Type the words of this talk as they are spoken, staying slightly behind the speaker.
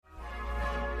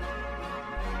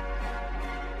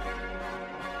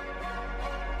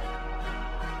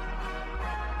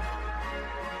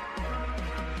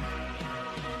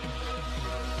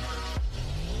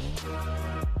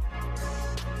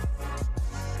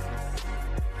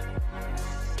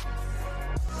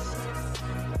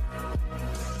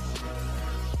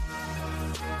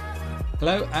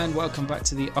Hello and welcome back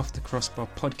to the Off the Crossbar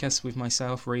podcast with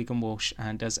myself, Regan Walsh,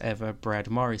 and as ever,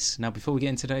 Brad Morris. Now, before we get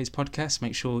into today's podcast,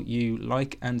 make sure you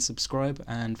like and subscribe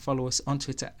and follow us on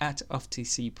Twitter at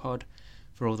OffTCPod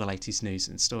for all the latest news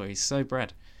and stories. So,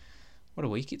 Brad, what a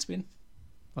week it's been.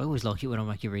 I always like it when I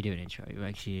make you redo an intro. It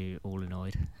makes you all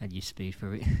annoyed and you speed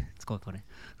through it. It's quite funny.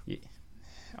 Yeah,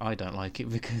 I don't like it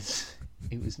because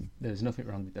there was nothing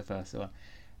wrong with the first one.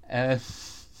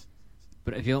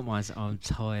 But if you don't mind, I'm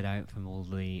tired out from all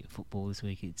the football this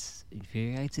week. It's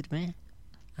infuriated me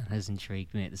and has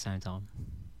intrigued me at the same time.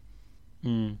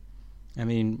 I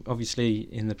mean,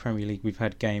 obviously in the Premier League we've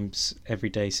had games every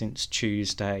day since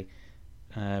Tuesday.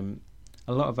 A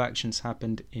lot of actions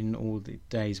happened in all the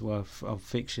days worth of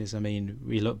fixtures. I mean,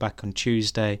 we look back on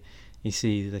Tuesday, you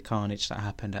see the carnage that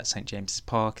happened at St James's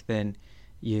Park. Then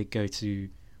you go to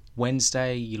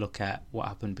Wednesday, you look at what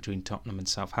happened between Tottenham and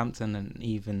Southampton, and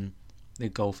even the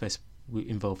goal fest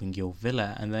involving your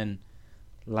Villa. And then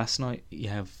last night you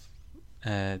have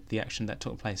the action that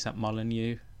took place at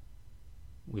Molineux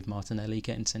with Martinelli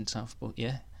getting sent off. But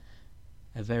yeah,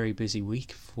 a very busy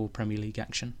week for Premier League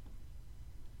action.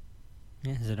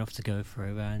 Yeah, there's enough to go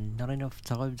through and not enough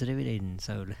time to do it in,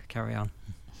 so carry on.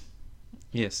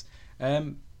 Yes.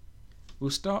 We'll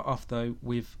start off though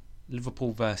with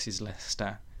Liverpool versus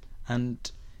Leicester,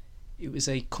 and it was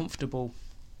a comfortable,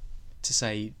 to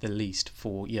say the least,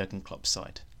 for Jurgen Klopp's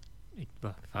side. It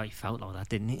felt like that,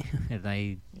 didn't it?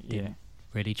 They didn't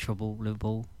really trouble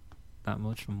Liverpool that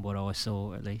much from what I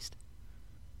saw, at least.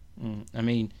 I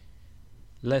mean,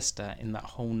 Leicester in that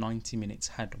whole 90 minutes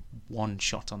had one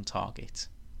shot on target.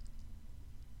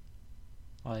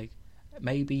 Like,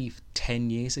 maybe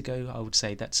 10 years ago I would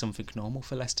say that's something normal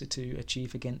for Leicester to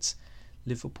achieve against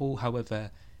Liverpool. However,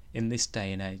 in this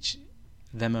day and age,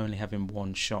 them only having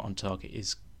one shot on target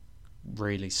is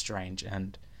really strange,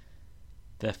 and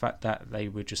the fact that they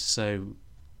were just so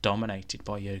dominated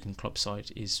by Jurgen Klopp's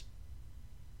side is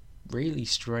really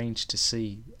strange to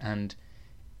see, and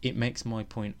it makes my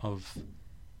point of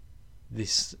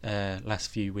this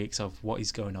last few weeks of what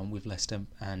is going on with Leicester,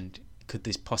 and could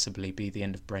this possibly be the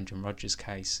end of Brendan Rodgers'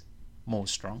 case more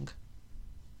strong?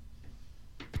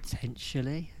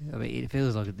 Potentially. I mean, it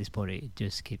feels like at this point it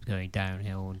just keeps going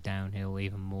downhill and downhill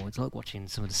even more. It's like watching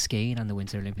some of the skiing and the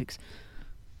Winter Olympics.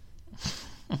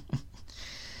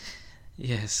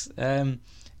 Yes.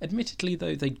 Admittedly,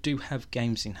 though, they do have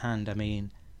games in hand. I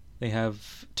mean, they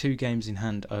have 2 games in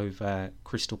hand over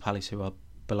Crystal Palace, who are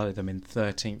below them in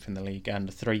 13th in the league,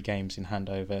 and 3 games in hand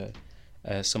over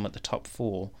some at the top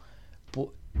 4. But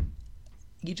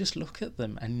you just look at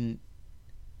them and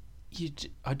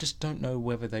I just don't know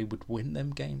whether they would win them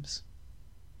games.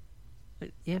 But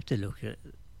you have to look at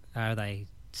how they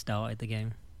started the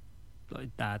game. Like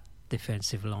that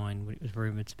defensive line, it was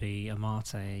rumoured to be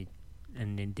Amate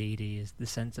and Ndidi as the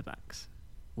centre-backs,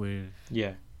 with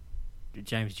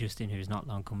James Justin, who's not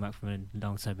long come back from a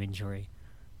long-term injury,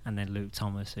 and then Luke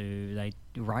Thomas, who they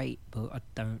rate, but I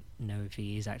don't know if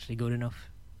he is actually good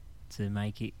enough to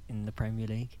make it in the Premier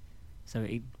League. So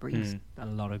it brings a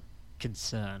lot of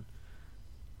concern.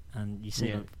 And you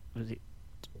see, was it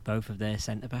both of their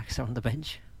centre-backs are on the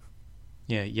bench?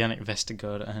 Yeah, Yannick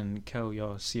Vestergaard and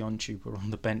Keljar Sionchu were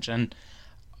on the bench, and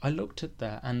I looked at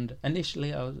that, and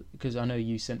initially, because I know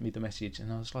you sent me the message,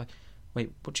 and I was like,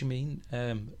 wait, what do you mean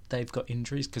they've got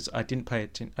injuries? Because I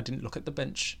didn't look at the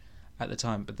bench at the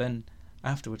time, but then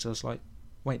afterwards I was like,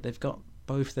 wait, they've got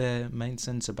both their main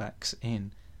centre-backs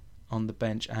on the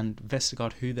bench, and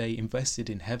Vestergaard, who they invested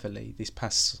in heavily this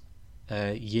past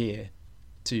year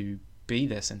to be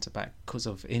their centre-back because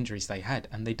of injuries they had,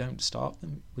 and they don't start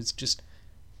them. It was just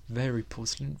very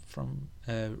puzzling from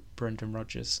Brendan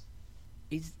Rodgers.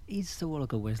 Is someone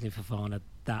like a Wesley Fofana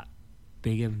that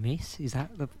big a miss? Is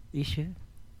that the issue?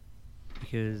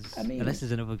 Because unless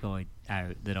there's another guy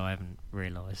out that I haven't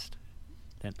realised,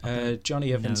 then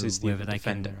Johnny Evans is the other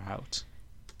defender out.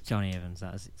 Johnny Evans,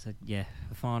 so yeah,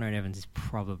 Fofana and Evans is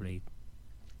probably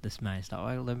the main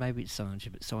start. Although maybe it's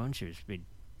Solanke, but Solanke's been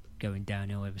going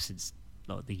downhill ever since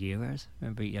like the Euros.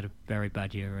 Remember, he had a very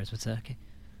bad Euros with Turkey.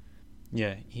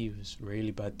 Yeah, he was really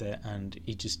bad there, and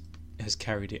he just has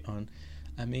carried it on.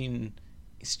 I mean,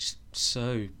 it's just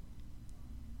so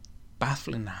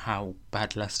baffling how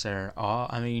bad Leicester are.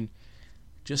 I mean,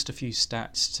 just a few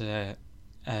stats to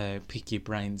pick your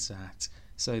brains at.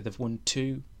 So they've won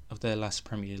 2 of their last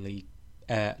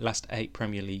 8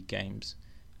 Premier League games.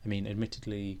 I mean,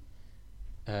 admittedly,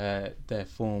 their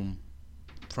form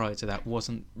prior to that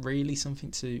wasn't really something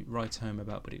to write home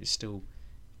about, but it was still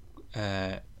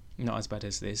not as bad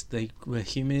as this. They were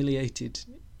humiliated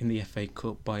in the FA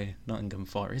Cup by Nottingham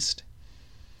Forest.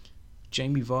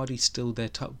 Jamie Vardy's still their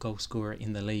top goal scorer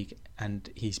in the league, and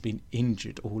he's been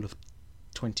injured all of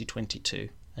 2022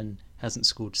 and hasn't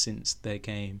scored since their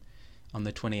game on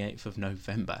the 28th of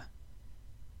November.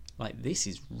 Like, this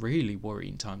is really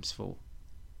worrying times for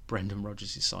Brendan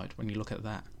Rodgers' side when you look at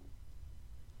that.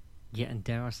 Yeah, and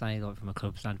dare I say, like, from a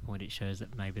club standpoint, it shows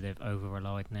that maybe they've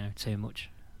over-relied now too much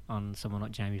on someone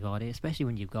like Jamie Vardy, especially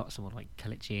when you've got someone like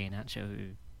Kelechi Iheanacho, who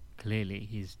clearly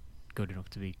is good enough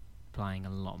to be playing a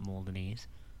lot more than he is.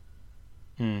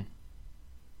 You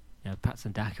know,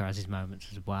 Patson Daka has his moments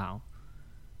as well.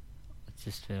 I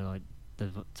just feel like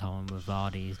the time with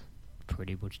Vardy is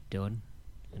pretty much done,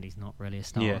 and he's not really a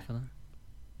starter for them.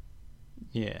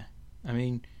 Yeah, I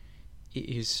mean, it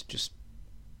is just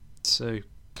so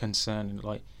concerning.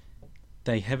 Like,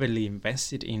 they heavily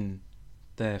invested in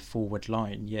their forward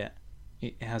line, yet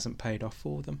it hasn't paid off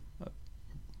for them.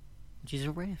 Which is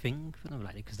a rare thing for them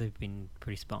lately, because they've been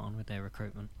pretty spot on with their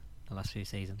recruitment the last few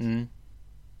seasons.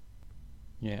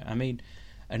 Yeah, I mean,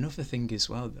 another thing as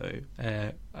well, though,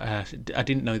 I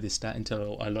didn't know this stat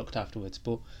until I looked afterwards,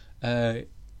 but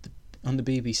on the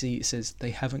BBC it says they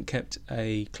haven't kept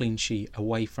a clean sheet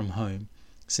away from home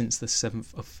since the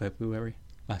 7th of February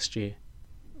last year.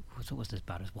 Was it almost as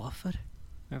bad as Watford?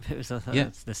 Remember, it was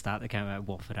the start that came out.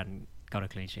 Watford hadn't got a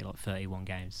clean sheet, like 31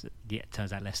 games. Yeah, it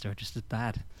turns out Leicester are just as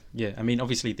bad. Yeah, I mean,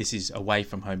 obviously this is away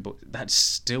from home, but that's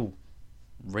still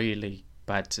really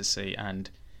bad to see. And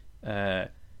a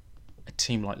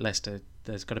team like Leicester,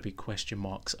 there's got to be question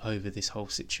marks over this whole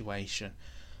situation.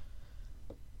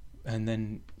 And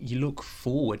then you look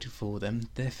forward for them;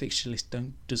 their fixture list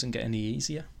doesn't get any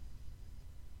easier.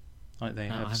 Like, they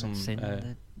have some.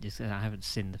 I haven't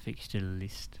seen the fixture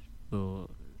list, but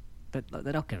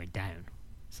they're not going down.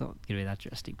 It's not going to be that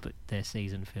drastic, but their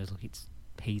season feels like it's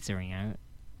petering out.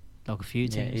 Like a few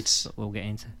teams that we'll get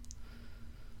into.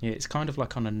 Yeah, it's kind of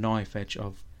like on a knife edge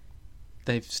of,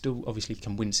 they've still obviously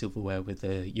can win silverware with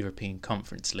the European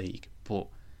Conference League, but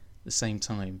at the same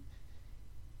time,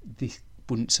 this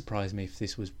wouldn't surprise me if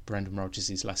this was Brendan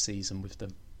Rodgers' last season with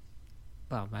them.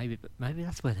 Well, maybe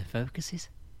that's where their focus is.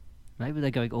 Maybe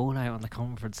they're going all out on the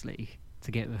Conference League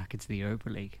to get back into the Europa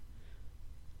League.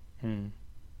 I mean,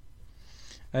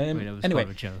 it was anyway, kind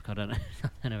of a joke. I don't know.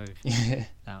 I don't know if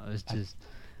that was just.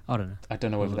 I don't know. I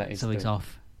don't know whether that is something's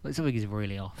off. Something is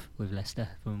really off with Leicester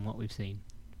from what we've seen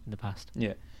in the past.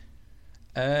 Yeah.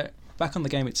 Back on the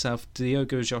game itself,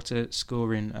 Diogo Jota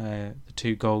scoring the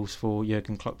 2 goals for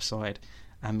Jurgen Klopp's side.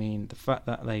 I mean, the fact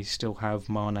that they still have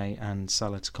Mane and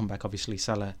Salah to come back. Obviously,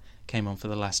 Salah came on for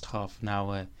the last half an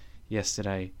hour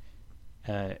yesterday.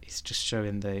 It's just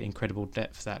showing the incredible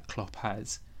depth that Klopp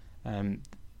has.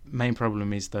 Main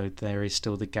problem is, though, there is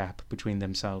still the gap between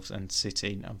themselves and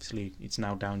City. Obviously, it's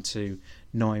now down to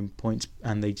 9 points,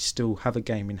 and they still have a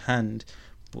game in hand.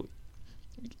 But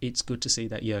it's good to see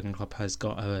that Jurgen Klopp has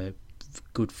got a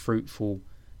good, fruitful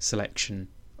selection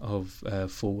of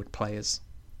forward players.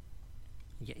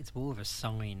 Yeah, it's more of a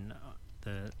sign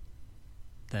that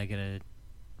they're going to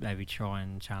maybe try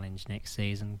and challenge next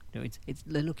season.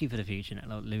 They're looking for the future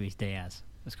now. Like Luis Diaz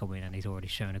has come in and he's already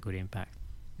shown a good impact.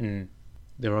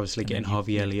 They're obviously getting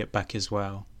Harvey Elliott back as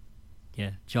well.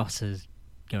 Yeah, Jota's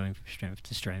going from strength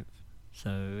to strength.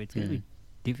 So it's going to be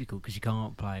difficult because you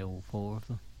can't play all 4 of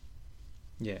them.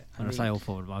 Yeah. When I say all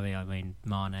 4 of them, I mean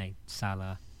Mane,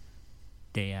 Salah,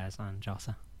 Diaz and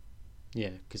Jota.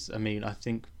 Yeah, because, I mean, I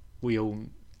think we all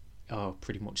are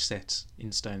pretty much set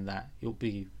in stone that it'll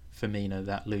be Firmino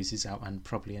that loses out and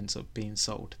probably ends up being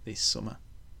sold this summer.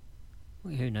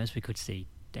 Well, who knows? We could see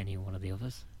any one of the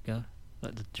others go.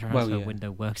 Like, the transfer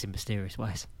window works in mysterious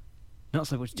ways. Not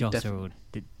so much Jota or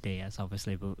Diaz,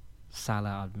 obviously, but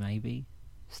Salah maybe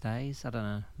stays. I don't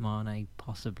know. Mane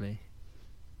possibly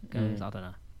goes. I don't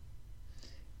know.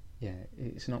 Yeah,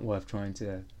 it's not worth trying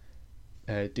to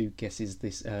do guesses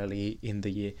this early in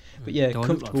the year. But yeah,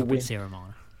 comfortable win.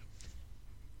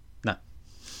 No,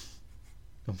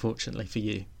 unfortunately for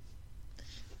you.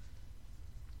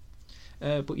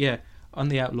 But yeah, on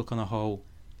the outlook on the whole,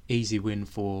 easy win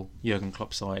for Jurgen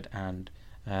Klopp's side, and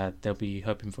they'll be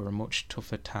hoping for a much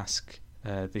tougher task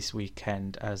this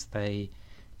weekend as they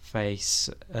face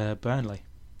Burnley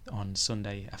on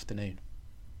Sunday afternoon.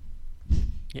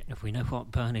 Yeah, if we know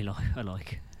what Burnley are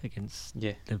like against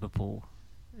Liverpool,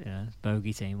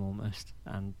 bogey team almost,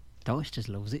 and Dyche just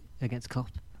loves it against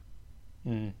Klopp.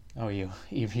 Oh,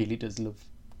 he really does love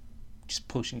just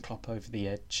pushing Klopp over the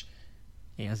edge.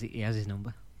 He has his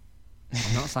number.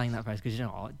 I'm not saying that phrase because you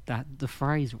know what, that the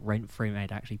phrase "rent-free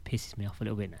made" actually pisses me off a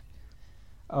little bit now.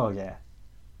 Oh yeah,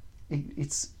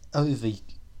 it's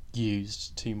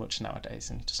overused too much nowadays,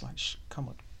 and just like, come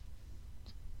on,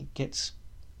 it gets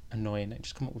annoying it.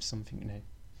 Just come up with something new.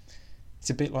 It's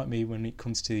a bit like me when it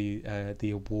comes to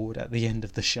the award at the end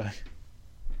of the show.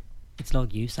 It's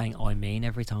like you saying "I mean"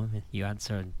 every time you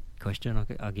answer a question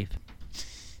I give.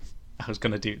 I was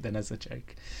going to do it then as a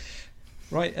joke.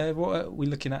 Right, what are we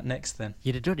looking at next then?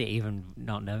 You'd have done it even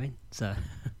not knowing, so...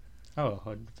 Oh,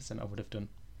 100% I would have done.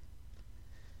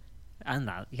 And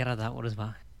that, you gotta have that one as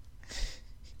well.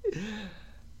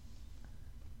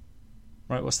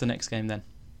 Right, what's the next game then?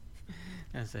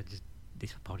 As I said,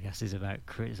 this podcast is about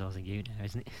criticising you now,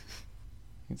 isn't it?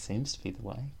 It seems to be the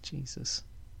way. Jesus.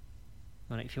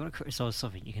 Well, if you want to criticise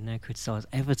something, you can now criticise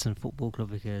Everton Football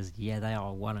Club because, yeah, they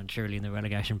are well and truly in the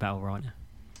relegation battle right now.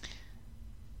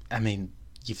 I mean,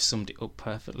 you've summed it up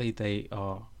perfectly. They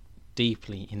are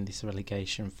deeply in this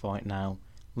relegation fight now,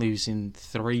 losing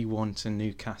 3-1 to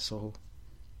Newcastle.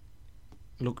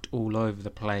 Looked all over the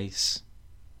place,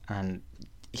 and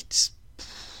it's...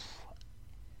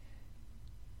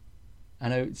 I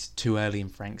know it's too early in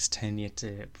Frank's tenure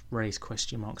to raise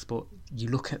question marks, but you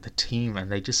look at the team and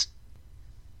they just...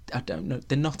 I don't know.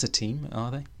 They're not a team,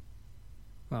 are they?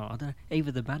 Well, I don't know.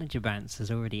 Either the manager bounce has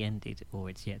already ended or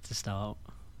it's yet to start,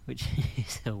 which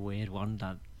is a weird one.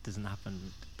 That doesn't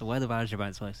happen. The way the manager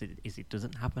bounce works is it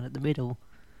doesn't happen at the middle.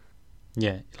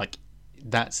 Yeah, like,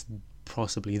 that's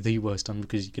possibly the worst time,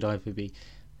 because you could either be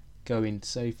going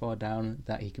so far down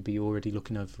that he could be already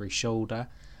looking over his shoulder,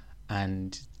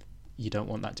 and you don't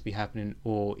want that to be happening,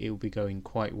 or it will be going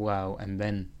quite well, and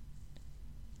then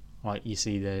like you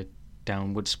see the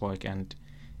downward spike, and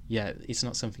yeah, it's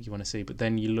not something you want to see. But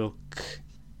then you look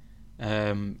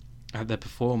at their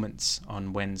performance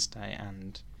on Wednesday,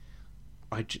 and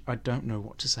I don't know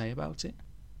what to say about it.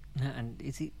 And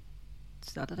is it...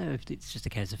 I don't know if it's just a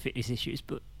case of fitness issues,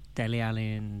 but Dele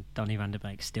Alli and Donny van der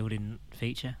Beek still didn't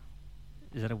feature.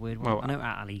 Is that a weird one? Well, I know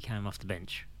Ali came off the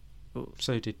bench. But...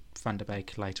 So did Van der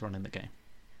Beek later on in the game.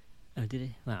 Oh, did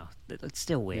he? Wow, it's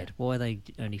still weird. Yeah. Why are they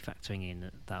only factoring in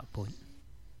at that point?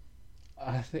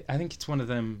 I think it's one of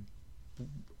them.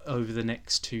 Over the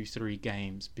next 2-3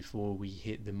 games before we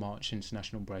hit the March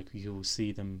international break, you'll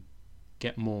see them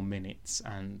get more minutes,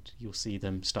 and you'll see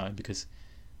them starting, because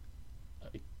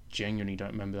I genuinely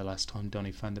don't remember the last time Donny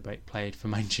van der Beek played for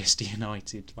Manchester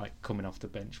United, like coming off the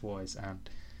bench wise. And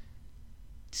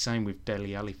same with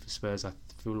Dele Alli for Spurs. I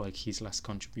feel like his last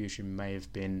contribution may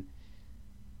have been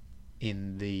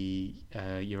in the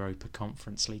Europa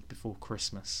Conference League before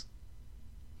Christmas.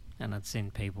 And I'd seen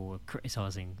people were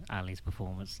criticising Ali's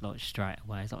performance like straight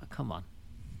away. It's like, come on,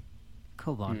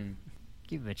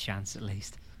 give him a chance at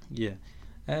least. Yeah.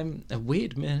 A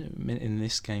weird minute in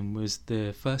this game was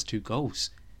the first 2 goals.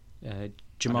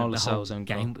 Jamal Lascelles' own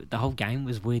goal. The whole game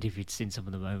was weird if you'd seen some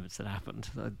of the moments that happened.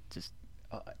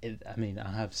 I mean,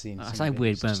 I have seen. I say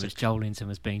weird moments. Joel Linton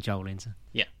was being Joel Linton.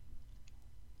 Yeah.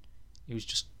 It was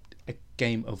just a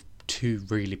game of 2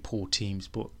 really poor teams,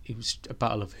 but it was a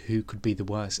battle of who could be the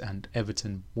worst, and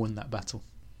Everton won that battle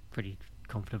pretty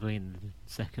comfortably in the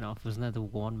second half. Wasn't there the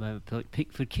one moment like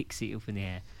Pickford kicks it up in the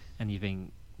air and you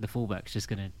think the fullback's just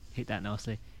going to hit that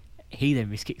nicely? He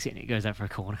then miskicks it and it goes out for a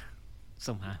corner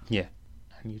somehow. Yeah,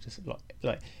 and you just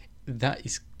like that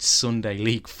is Sunday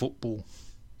League football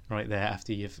right there,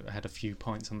 after you've had a few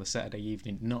pints on the Saturday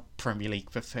evening, not Premier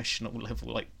League professional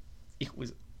level. Like, it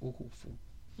was awful.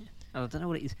 I don't know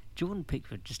what it is. Jordan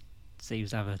Pickford just seems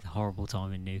to have a horrible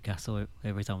time in Newcastle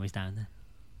every time he's down there.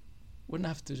 Wouldn't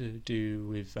have to do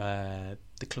with the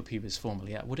club he was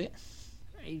formerly at, would it?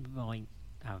 It might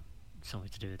have something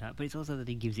to do with that, but it's also that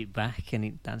he gives it back,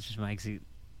 and that just makes it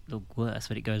look worse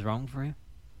when it goes wrong for him.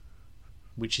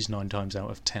 Which is 9 times out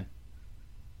of 10.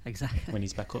 Exactly. When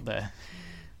he's back up there.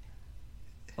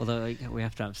 Although we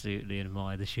have to absolutely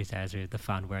admire the shithousery of the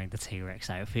fan wearing the T-Rex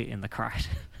outfit in the crowd.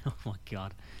 Oh my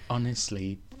god.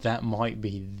 Honestly, that might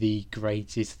be the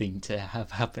greatest thing to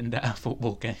have happened at a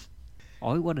football game.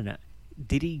 I want to know,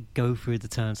 did he go through the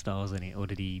turnstiles in it, or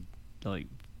did he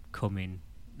come in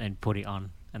and put it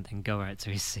on and then go out to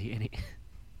his seat in it?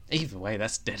 Either way,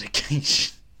 that's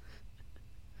dedication.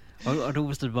 I'd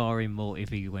almost admire him more if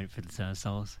he went for the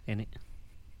turnstiles in it.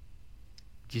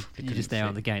 You're just there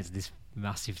on the gates, and this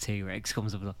massive T-Rex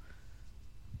comes up and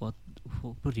what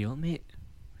bloody hell, mate?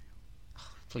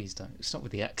 Please don't. Stop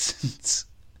with the accents.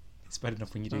 It's bad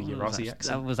enough when you do your Aussie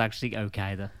accent. That was actually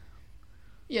okay, though.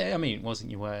 Yeah, I mean, it wasn't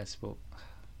your worst, but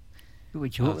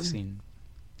I've seen...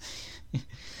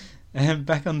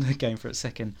 Back on the game for a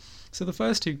second. So the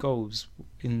first 2 goals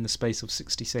in the space of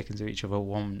 60 seconds of each other,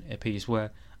 one apiece,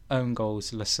 were own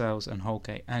goals, Lascelles and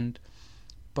Holgate, and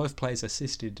both players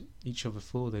assisted each other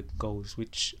for the goals,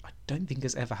 which I don't think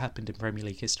has ever happened in Premier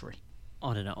League history.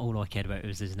 I don't know. All I cared about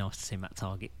was it's nice to see Matt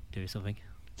Targett do something.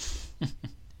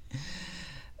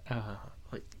 uh,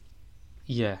 like,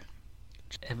 yeah,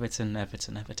 Everton. I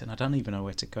don't even know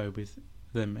where to go with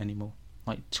them anymore.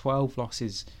 Like 12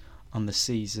 losses on the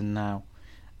season now,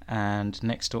 and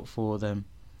next up for them,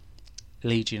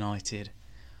 Leeds United.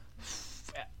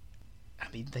 I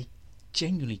mean, they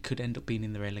genuinely could end up being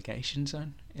in the relegation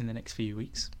zone in the next few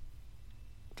weeks.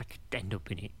 They could end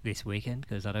up in it this weekend,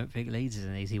 because I don't think Leeds is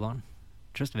an easy one.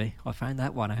 Trust me, I found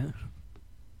that one out.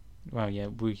 Well, yeah,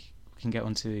 we can get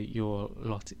onto your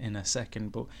lot in a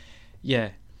second, but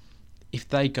yeah, if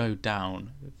they go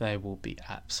down, there will be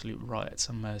absolute riots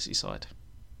on Merseyside.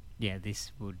 Yeah,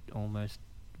 this would almost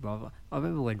rather. I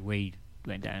remember when we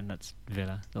went down, that's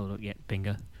Villa. Oh, look, yeah,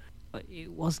 bingo. But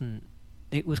it wasn't.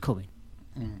 It was coming.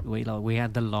 We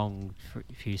had the long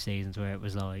few seasons where it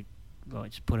was like, right,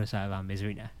 just put us out of our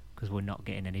misery now, because we're not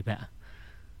getting any better.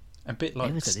 A bit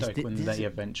like Stoke when they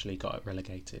eventually got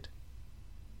relegated.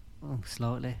 Oh,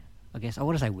 slightly. I guess I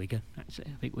want to say Wigan, actually.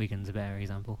 I think Wigan's a better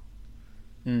example.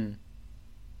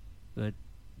 But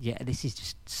yeah, this is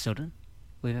just sudden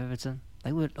with Everton.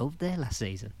 They were up there last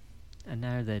season, and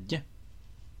now they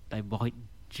might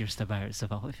just about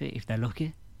survive it if they're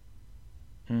lucky.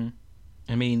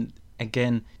 I mean,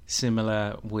 again,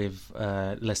 similar with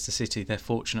Leicester City, they're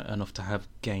fortunate enough to have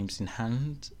games in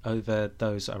hand over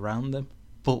those around them.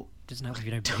 But doesn't help if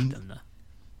you don't beat them, though.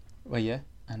 Well, yeah,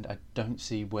 and I don't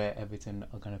see where Everton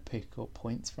are going to pick up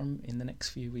points from in the next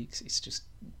few weeks. It's just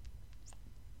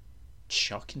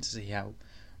shocking to see how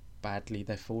badly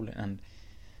they're falling, and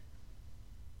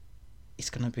it's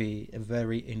going to be a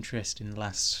very interesting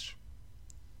last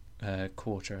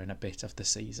quarter and a bit of the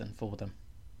season for them.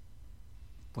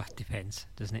 Well, it depends,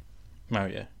 doesn't it? Oh,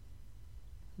 yeah.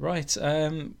 Right,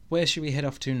 where should we head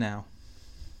off to now?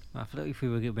 I feel like if we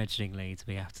were mentioning Leeds,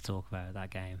 we have to talk about that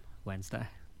game Wednesday.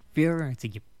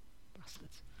 Infuriating, you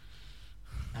bastards.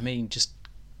 I mean, just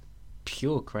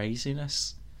pure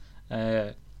craziness.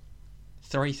 3-3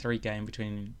 game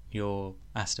between your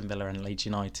Aston Villa and Leeds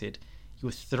United. You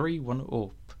were 3-1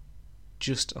 up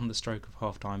just on the stroke of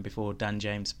half time before Dan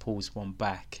James pulls one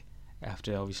back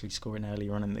after obviously scoring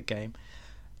earlier on in the game.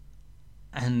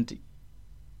 And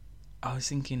I was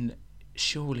thinking,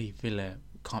 surely Villa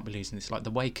can't be losing this. Like, the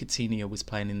way Coutinho was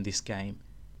playing in this game,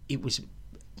 it was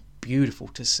beautiful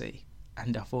to see,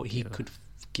 and I thought he could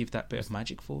give that bit of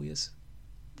magic for you.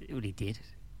 It really did.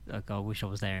 Like, I wish I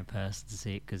was there in person to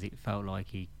see it, because it felt like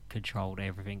he controlled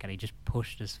everything and he just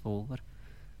pushed us forward.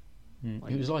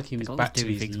 It was like he was back to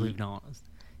his things we've not.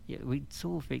 Yeah, we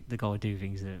sort of think the guy do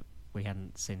things that we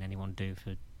hadn't seen anyone do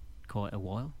for quite a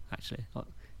while, actually. Like,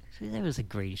 so there was a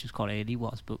Grealish quality, and he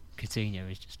was, but Coutinho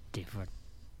is just different.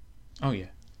 Oh yeah,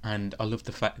 and I love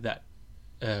the fact that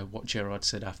what Gerrard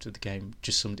said after the game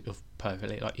just summed it up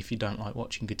perfectly. Like, if you don't like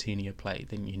watching Coutinho play,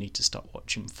 then you need to stop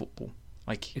watching football.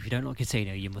 Like, if you don't like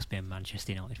Coutinho, you must be a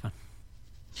Manchester United fan.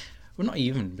 Well, not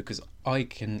even, because I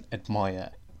can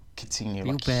admire Coutinho.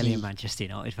 You're barely a Manchester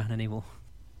United fan anymore.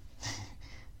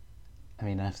 I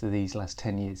mean, after these last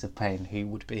 10 years of pain, who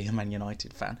would be a Man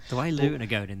United fan? The way Luton are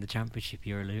going in the Championship,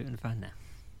 you're a Luton fan now.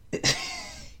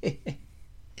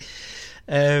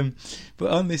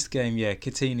 But on this game, yeah,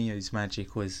 Coutinho's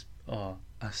magic was a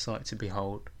sight to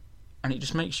behold. And it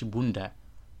just makes you wonder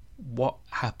what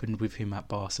happened with him at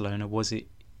Barcelona. Was it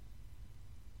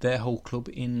their whole club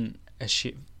in a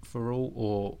shit for all,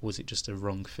 or was it just a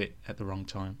wrong fit at the wrong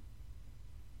time?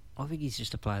 I think he's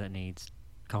just a player that needs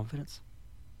confidence.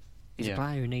 He's a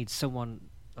player who needs someone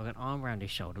like an arm around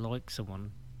his shoulder, like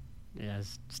someone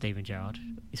as Steven Gerrard,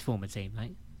 his former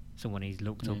teammate. Someone he's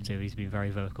looked up to. He's been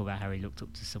very vocal about how he looked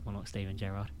up to someone like Steven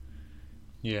Gerrard.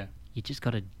 Yeah. You just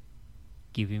got to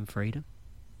give him freedom.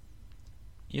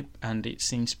 Yep, and it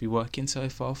seems to be working so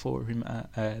far for him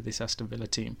at this Aston Villa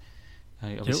team.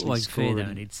 It would be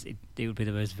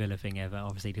the most Villa thing ever.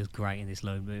 Obviously, he does great in this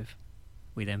loan move.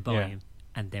 We then buy him,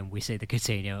 and then we see the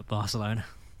Coutinho at Barcelona.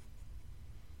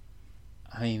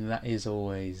 I mean, that is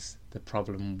always the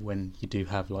problem when you do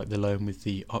have like the loan with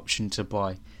the option to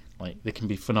buy. Like, they can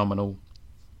be phenomenal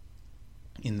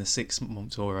in the 6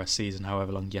 months or a season,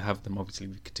 however long you have them. Obviously,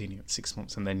 with Coutinho at 6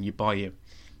 months, and then you buy him,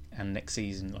 and next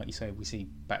season, like you say, we see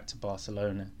back to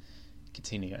Barcelona,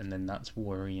 Coutinho, and then that's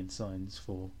worrying signs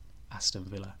for Aston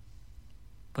Villa.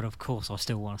 But of course, I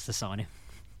still want us to sign him.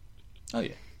 Oh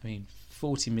yeah, I mean,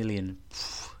 40 million.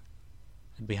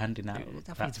 I'd be handing out.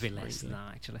 I think it's a bit less than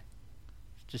that, actually.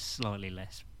 Just slightly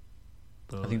less.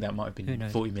 But I think that might have been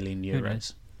 40 million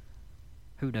euros.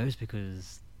 Who knows,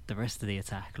 because the rest of the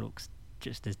attack looks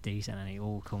just as decent, and it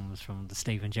all comes from the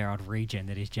Steven Gerrard regen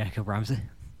that is Jacob Ramsey.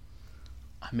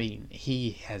 I mean,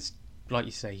 he has, like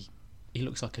you say, he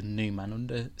looks like a new man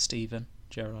under Steven.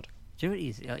 Gerrard. Do you know what it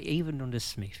is? Like, even under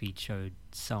Smith, he showed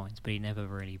signs, but he never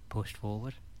really pushed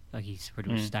forward. Like, he's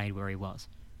pretty much stayed where he was.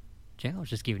 Gerrard's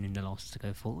just giving him the license to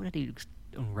go forward, and he looks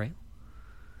unreal.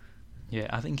 Yeah,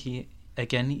 I think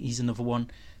he's another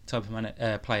one type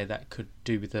of player that could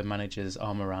do with the manager's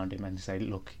arm around him and say,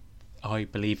 look, I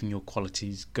believe in your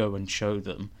qualities, go and show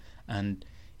them. And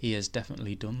he has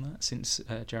definitely done that since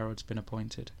Gerrard's been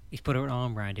appointed. He's put an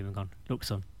arm around him and gone, look,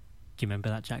 son, do you remember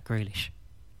that Jack Grealish?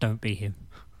 Don't be him.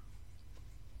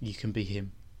 You can be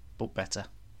him, but better.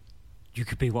 You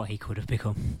could be what he could have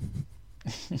become.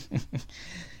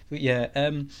 But yeah,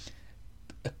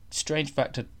 a strange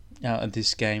factor out of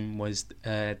this game was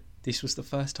this was the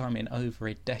first time in over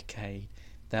a decade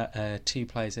that two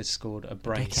players had scored a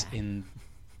brace in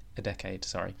a decade.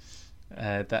 Sorry,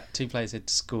 that two players had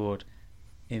scored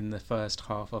in the first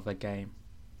half of a game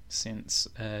since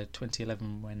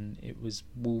 2011 when it was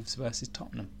Wolves versus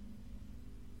Tottenham.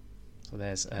 So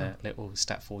there's a little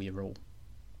stat for you all.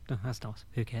 Oh, that's nice.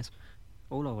 Who cares?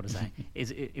 All I want to say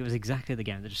is it was exactly the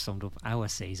game that just summed up our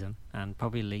season and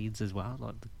probably Leeds as well.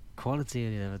 Like the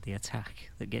quality of the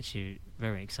attack that gets you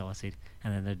very excited,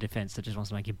 and then the defence that just wants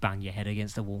to make you bang your head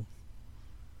against the wall.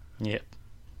 Yep.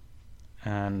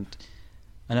 And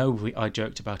I know I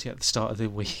joked about it at the start of the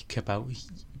week about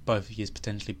both of you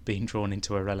potentially being drawn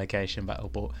into a relegation battle,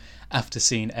 but after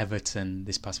seeing Everton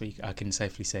this past week, I can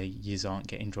safely say you aren't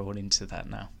getting drawn into that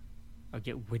now.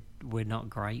 Okay, we're not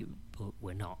great, but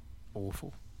we're not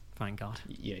awful, thank God.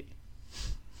 Yeah.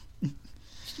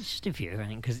 Just a few, I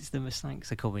think, because it's the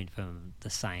mistakes are coming from the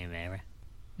same area.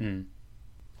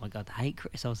 My God, I hate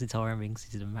criticising Tyrone Mings.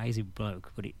 He's an amazing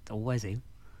bloke, but it's always him.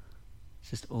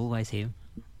 It's just always him.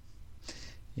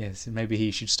 Yes, maybe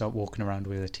he should start walking around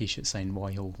with a t-shirt saying,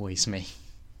 "Why always me?"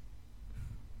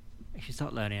 He should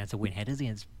start learning how to win headers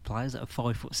against players that are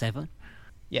 5'7".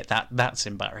 Yeah, that's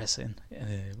embarrassing.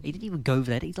 He didn't even go over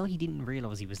there. It's like he didn't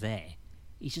realise he was there.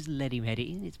 He just let him head it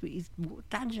in.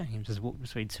 Dan James has walked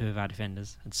between two of our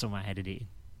defenders and somehow headed it in.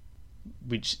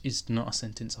 Which is not a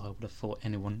sentence I would have thought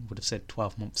anyone would have said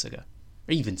 12 months ago.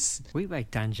 Or even... We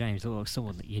make Dan James look like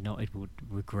someone that United would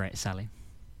regret selling.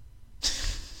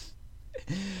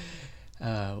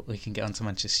 We can get on to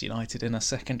Manchester United in a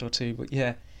second or two, but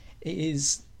yeah, it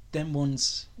is them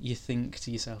ones you think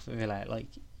to yourself, like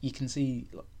you can see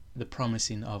the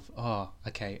promising of,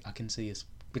 okay, I can see us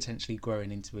potentially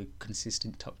growing into a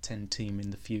consistent top 10 team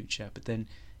in the future, but then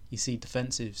you see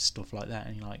defensive stuff like that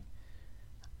and you're like,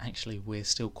 actually we're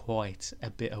still quite a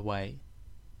bit away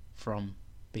from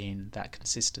being that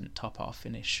consistent top half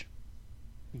finish.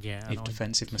 Yeah, if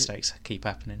defensive mistakes keep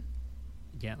happening.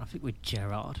 Yeah, I think with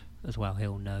Gerrard as well,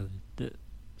 he'll know that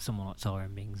someone like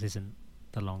Tyrone Mings isn't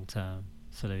the long-term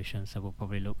solution, so we'll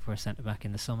probably look for a centre-back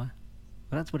in the summer.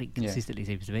 But that's what it consistently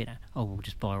seems to be now. Oh, we'll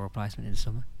just buy a replacement in the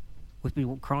summer. We've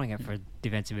been crying out for a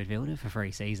defensive midfielder for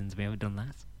 3 seasons. We haven't done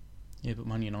that. Yeah, but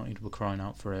Man United were crying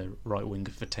out for a right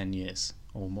winger for 10 years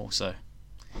or more so.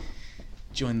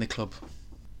 Join the club.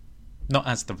 Not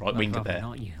as the right winger there.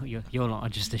 Not. You're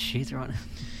like just a shit right now.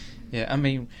 Yeah, I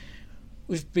mean,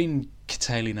 we've been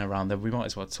curtailing around them. We might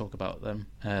as well talk about them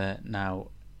now.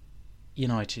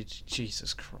 United,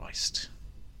 Jesus Christ.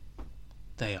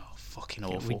 They are fucking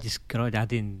awful. We just got to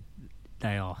add in,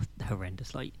 they are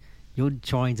horrendous. Like, you're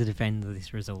trying to defend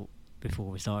this result before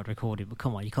we started recording, but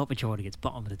come on, you can't be trying against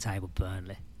bottom of the table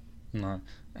Burnley. No.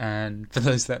 And for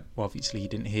those that, well, obviously you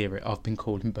didn't hear it, I've been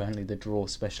calling Burnley the draw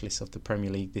specialists of the Premier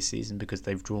League this season because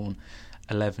they've drawn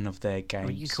 11 of their games.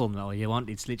 Well, you call them all you want,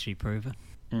 it's literally proven.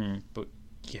 But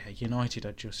yeah, United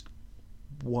are just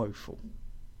woeful.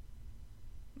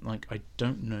 Like, I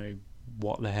don't know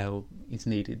what the hell is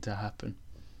needed to happen.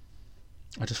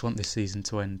 I just want this season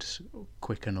to end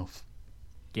quick enough.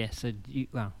 Yeah, so, I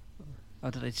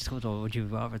don't know, it's just, would you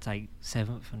rather take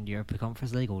 7th in Europa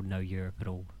Conference League or no Europe at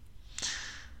all?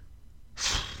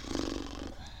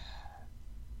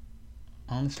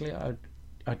 Honestly,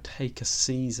 I'd take a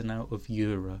season out of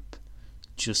Europe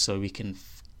just so we can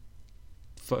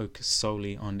focus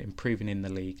solely on improving in the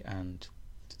league, and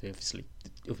obviously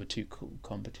the other two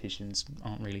competitions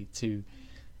aren't really too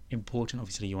important.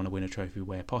 Obviously you want to win a trophy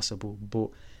where possible, but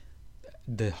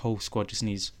the whole squad just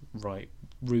needs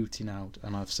rooting out,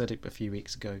 and I've said it a few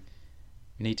weeks ago,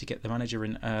 we need to get the manager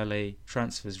in early,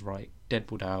 transfers right,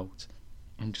 Deadwood out,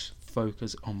 and just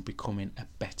focus on becoming a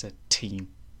better team.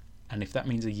 And if that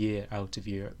means a year out of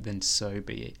Europe, then so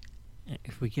be it.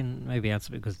 If we can maybe add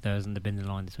something, because there hasn't been the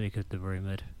line this week of the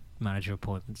rumoured manager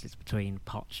appointments, it's between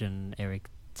Poch and Erik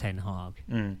Ten Hag.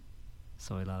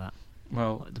 Something like that.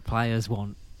 Well, the players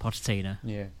want Pochettino,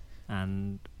 yeah,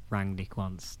 and Rangnick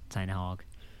wants Ten Hag.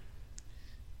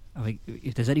 I think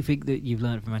if there's anything that you've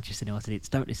learned from Manchester United, it's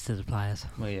don't listen to the players.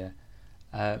 Well,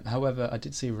 yeah. However, I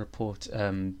did see a report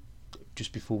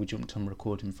just before we jumped on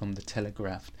recording from the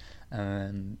Telegraph,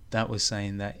 that was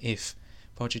saying that if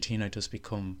Pochettino does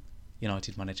become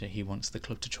United manager, he wants the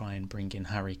club to try and bring in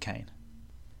Harry Kane.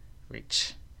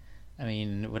 Which, I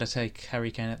mean, would I take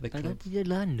Harry Kane at the club? They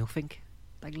learn nothing.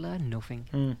 They learn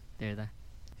nothing. Do they?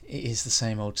 It is the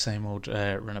same old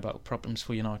runabout problems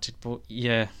for United. But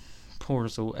yeah, poor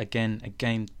result again. A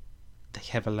game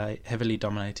they heavily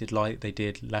dominated like they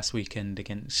did last weekend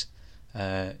against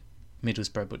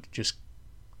Middlesbrough, but just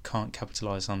can't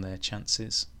capitalise on their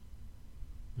chances.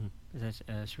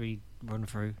 Should we run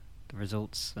through the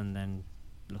results and then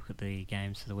look at the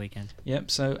games for the weekend? Yep,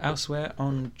 so elsewhere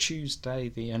on Tuesday,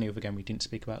 the only other game we didn't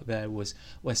speak about there was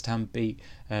West Ham beat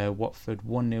Watford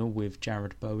 1-0 with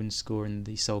Jared Bowen scoring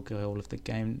the sole goal of the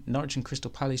game. Norwich and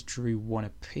Crystal Palace drew 1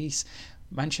 apiece.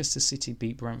 Manchester City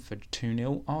beat Brentford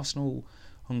 2-0. Arsenal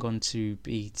hung on to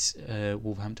beat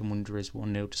Wolverhampton Wanderers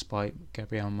 1-0 despite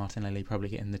Gabriel Martinelli probably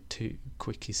getting the 2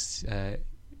 quickest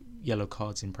yellow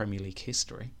cards in Premier League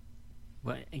history.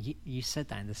 Well, you said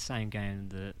that in the same game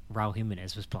that Raul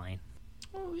Jimenez was playing.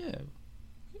 Oh, yeah.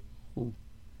 Ooh.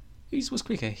 Whose was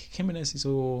quicker, Jimenez's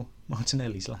or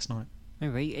Martinelli's last night?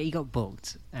 Remember, he got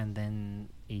booked and then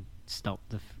he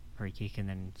stopped the free kick and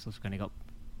then subsequently got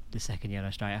the second yellow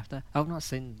straight after. I've not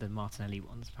seen the Martinelli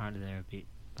ones. Apparently they're a bit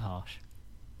harsh.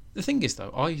 The thing is,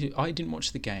 though, I didn't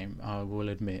watch the game, I will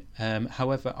admit.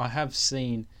 However, I have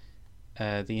seen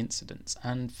the incidents,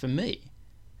 and for me,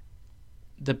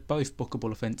 they're both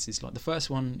bookable offences. Like the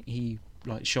first one, he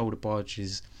shoulder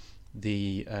barges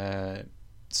the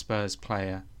Spurs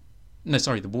player,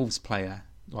 the Wolves player,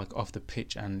 off the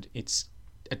pitch, and it's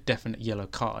a definite yellow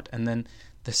card. And then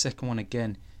the second one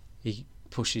again, he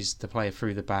pushes the player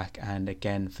through the back, and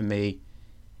again, for me,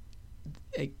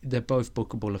 they're both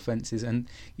bookable offences. And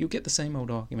you'll get the same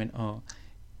old argument: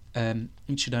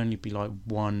 it should only be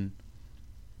one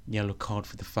yellow card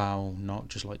for the foul, not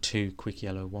just 2 quick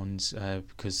yellow ones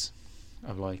because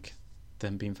of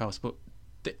them being fouls. But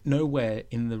nowhere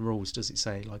in the rules does it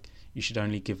say you should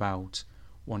only give out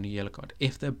 1 yellow card.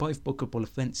 If they're both bookable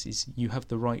offences, you have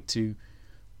the right to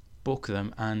book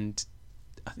them. And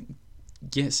I think,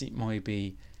 yes, it might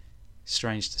be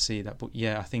strange to see that, but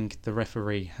yeah, I think the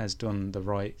referee has done the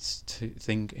right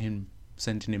thing in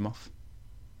sending him off.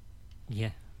 Yeah,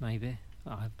 maybe.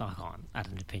 I can't add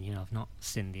an opinion. I've not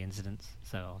seen the incidents,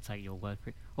 so I'll take your word for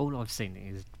it. All I've seen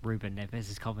is Ruben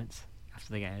Neves' comments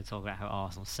after the game talking about how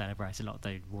Arsenal celebrated like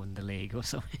they'd won the league or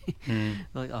something.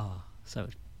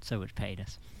 So much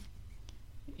painless.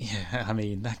 Yeah, I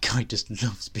mean, that guy just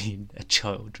loves being a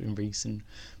child in recent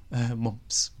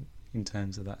months in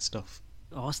terms of that stuff.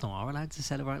 Arsenal are allowed to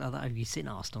celebrate like that. Have you seen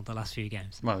Arsenal the last few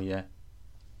games? Well, yeah.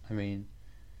 I mean,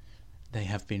 they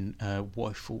have been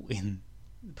woeful in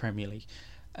the Premier League.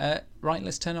 Right,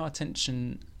 let's turn our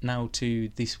attention now to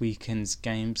this weekend's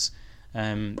games.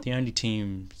 The only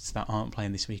teams that aren't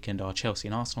playing this weekend are Chelsea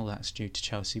and Arsenal. That's due to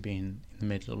Chelsea being in the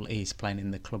Middle East playing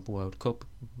in the Club World Cup,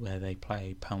 where they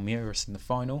play Palmeiras in the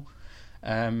final.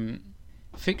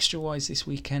 Fixture-wise this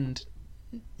weekend,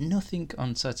 nothing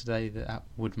on Saturday that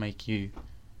would make you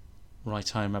write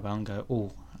home about and go,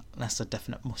 oh, that's a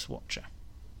definite must-watcher.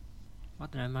 I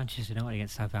don't know, Manchester United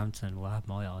against Southampton will have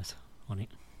my eyes on it.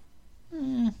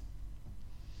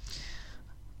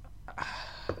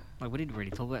 We didn't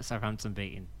really talk about Southampton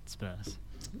beating Spurs,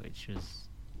 which was,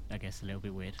 I guess, a little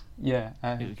bit weird. Yeah.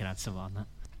 I think we can add some on that.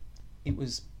 It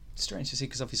was strange to see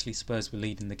because obviously Spurs were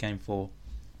leading the game for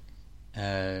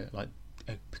a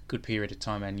good period of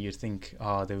time, and you'd think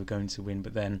they were going to win,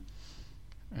 but then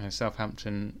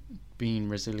Southampton being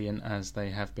resilient as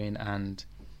they have been, and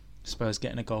Spurs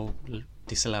getting a goal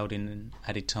disallowed in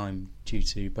added time due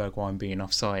to Bergwijn being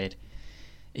offside.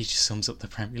 It just sums up the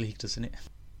Premier League, doesn't it?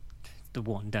 The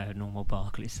one down normal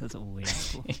Barclays, that's all we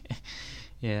asked for.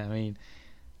 Yeah, I mean,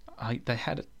 they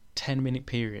had a 10-minute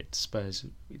period, Spurs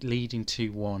leading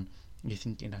 2-1. You're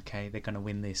thinking, okay, they're going to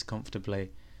win this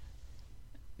comfortably.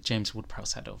 James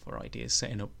Ward-Prowse had other ideas,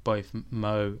 setting up both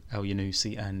Mo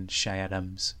El-Yunusi and Shea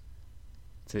Adams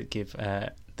to give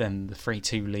them the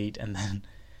 3-2 lead, and then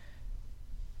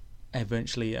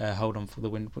eventually hold on for the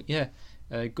win. But yeah,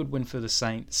 a good win for the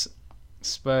Saints.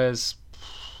 Spurs,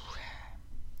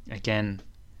 again,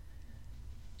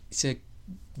 it's a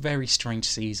very strange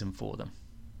season for them.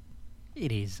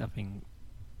 It is. I think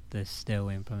they're still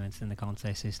implementing the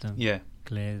Conte system. Yeah.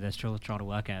 Clearly, they're still trying to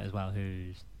work out as well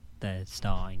who's their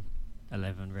starting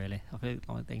 11, really. I think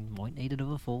they might need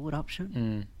another forward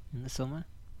option in the summer.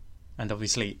 And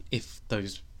obviously, if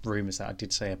those rumours that I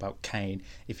did say about Kane,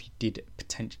 if he did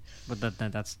potentially... But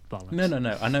that's bollocks.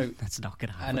 No, I know... That's not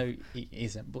going to happen. I know it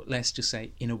isn't, but let's just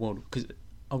say in a world... Because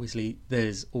obviously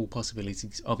there's all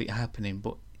possibilities of it happening,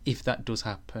 but if that does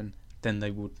happen, then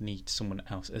they would need someone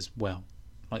else as well.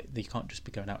 Like, they can't just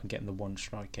be going out and getting the one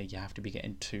striker, you have to be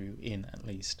getting two in at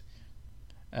least.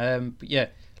 But yeah,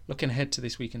 looking ahead to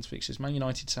this weekend's fixtures, Man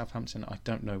United, Southampton, I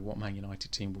don't know what Man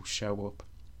United team will show up.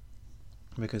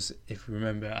 Because if you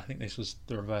remember, I think this was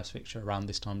the reverse fixture around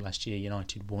this time last year.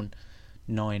 United won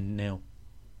 9-0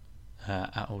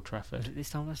 at Old Trafford. Was it this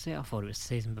time last year? I thought it was the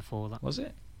season before that. Was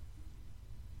it?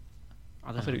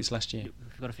 I thought it was last year.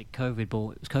 We've got to think COVID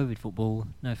ball. It was COVID football.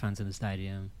 No fans in the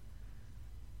stadium.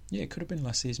 Yeah, it could have been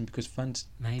last season because fans...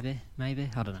 Maybe. I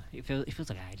don't know. It feels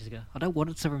like ages ago. I don't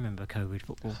want to remember COVID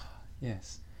football.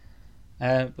 Yes.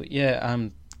 But yeah,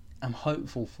 I'm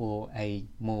hopeful for a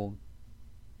more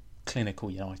clinical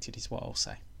United is what I'll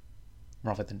say.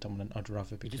 Rather than dominant, I'd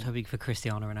rather be... You're just hoping for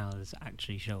Cristiano Ronaldo to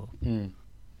actually show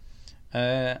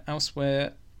up.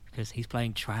 Elsewhere... Because he's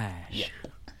playing trash.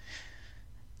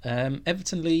 Yeah.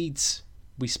 Everton Leeds,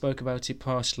 we spoke about it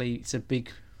partially. It's a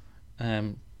big...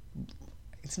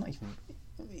 it's not even...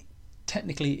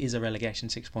 Technically it is a relegation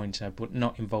 6-pointer, but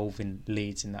not involving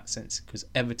Leeds in that sense, because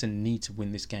Everton need to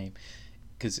win this game.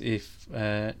 Because if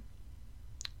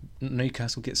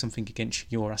Newcastle get something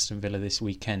against your Aston Villa this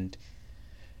weekend,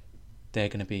 they're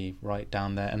going to be right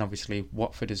down there. And obviously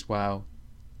Watford as well,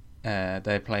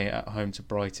 they play at home to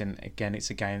Brighton. Again,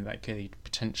 it's a game that could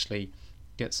potentially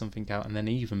get something out. And then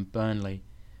even Burnley,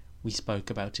 we spoke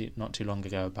about it not too long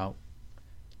ago about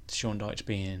Sean Dyche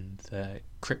being the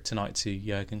kryptonite to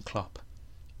Jurgen Klopp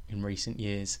in recent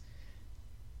years.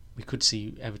 We could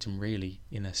see Everton really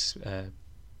in a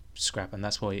scrap, and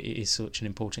that's why it is such an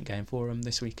important game for them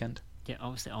this weekend. Yeah,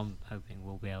 obviously I'm hoping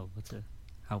we'll be able to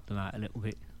help them out a little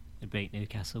bit and beat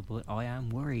Newcastle, but I am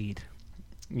worried.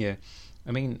 Yeah,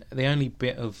 I mean, the only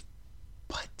bit of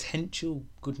potential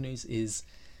good news is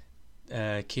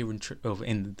Kieran Trippier,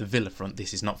 in the Villa front,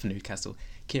 this is not for Newcastle,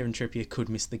 Kieran Trippier could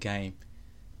miss the game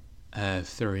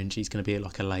through injury. He's going to be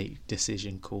like a late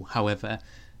decision call. However,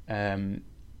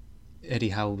 Eddie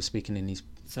Howe was speaking in his...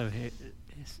 So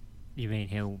you mean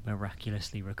he'll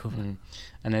miraculously recover?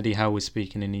 And Eddie Howe was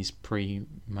speaking in his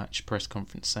pre-match press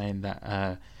conference saying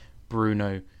that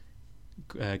Bruno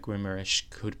Guimaraes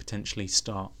could potentially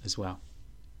start as well.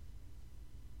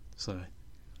 So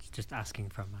just asking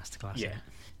for a masterclass. Yeah.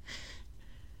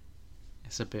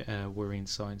 It's a bit worrying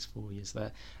signs for you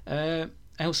there.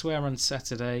 Elsewhere on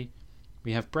Saturday,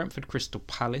 we have Brentford Crystal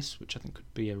Palace, which I think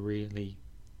could be a really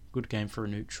good game for a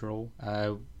neutral.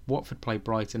 Watford play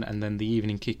Brighton, and then the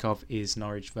evening kick-off is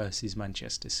Norwich versus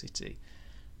Manchester City.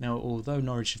 Now, although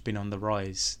Norwich have been on the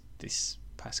rise this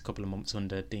past couple of months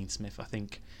under Dean Smith, I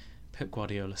think Pep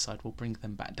Guardiola's side will bring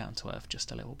them back down to earth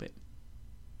just a little bit.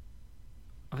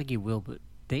 I think he will, but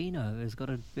Dino has got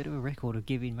a bit of a record of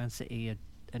giving Man City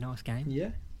a nice game. Yeah.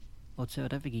 Or two, I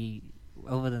don't think he,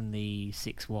 other than the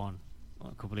 6-1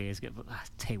 a couple of years ago, but that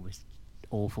team was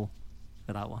awful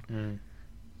for that one.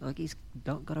 Like, he's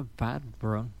not got a bad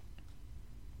run.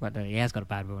 Well, no, he has got a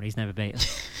bad run. He's never beat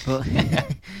us. But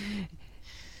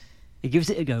he gives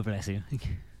it a go, bless him.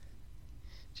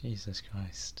 Jesus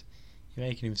Christ. You're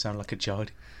making him sound like a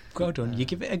child. Well done, you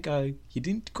give it a go. You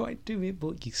didn't quite do it,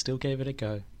 but you still gave it a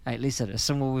go. Hey, listen, as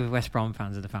someone with West Brom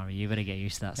fans in the family, you better get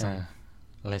used to that song.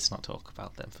 Let's not talk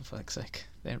about them, for fuck's sake.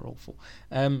 They're awful.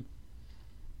 But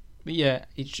yeah,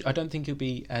 I don't think it'll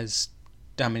be as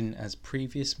damning as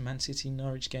previous Man City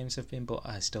Norwich games have been, but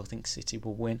I still think City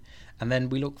will win. And then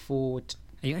we look forward...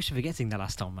 Are you actually forgetting the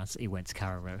last time Man City went to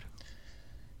Carrow Road?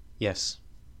 Yes.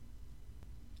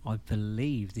 I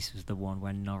believe this was the one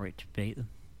when Norwich beat them.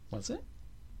 Was it?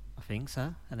 I think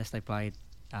so, unless they played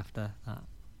after that.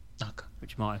 Okay.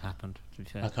 Which might have happened, to be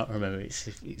fair. I can't remember. It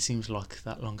seems like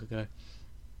that long ago.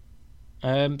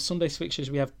 Sunday's fixtures,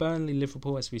 we have Burnley,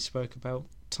 Liverpool, as we spoke about,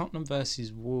 Tottenham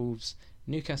versus Wolves,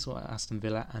 Newcastle at Aston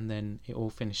Villa, and then it all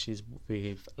finishes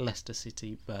with Leicester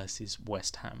City versus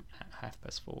West Ham at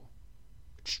 4:30.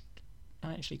 Which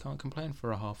I actually can't complain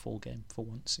for a half-full game for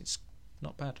once. It's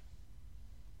not bad.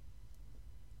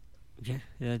 Yeah,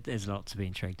 there's a lot to be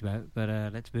intrigued about, but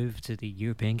let's move to the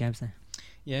European games now.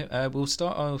 Yeah, we'll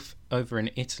start off over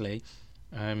in Italy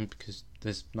because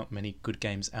there's not many good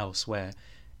games elsewhere.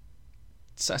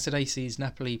 Saturday sees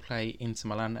Napoli play Inter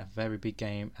Milan, a very big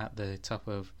game at the top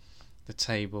of the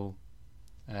table.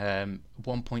 1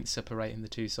 point separating the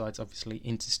two sides. Obviously,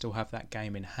 Inter still have that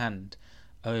game in hand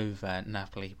over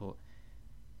Napoli, but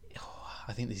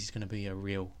I think this is going to be a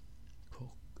real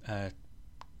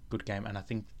good game, and I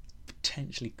think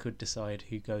potentially could decide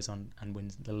who goes on and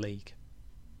wins the league.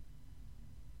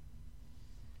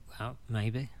 Well,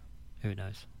 maybe. Who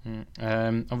knows?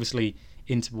 Obviously,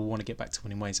 Inter will want to get back to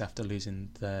winning ways after losing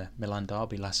the Milan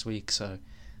derby last week, so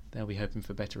they'll be hoping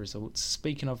for better results.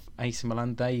 Speaking of AC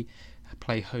Milan, they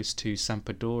play host to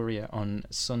Sampdoria on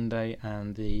Sunday,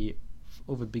 and the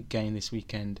other big game this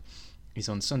weekend is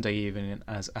on Sunday evening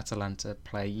as Atalanta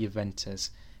play Juventus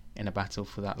in a battle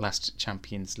for that last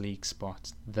Champions League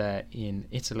spot there in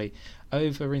Italy.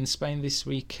 Over in Spain this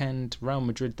weekend, Real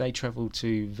Madrid, they travel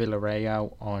to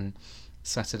Villarreal on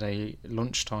Saturday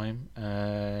lunchtime,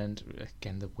 and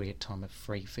again the weird time of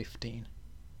 3:15.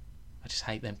 I just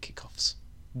hate them kickoffs.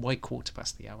 Why quarter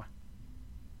past the hour?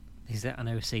 Is that an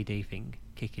OCD thing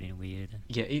kicking in weird?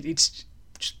 Yeah, it's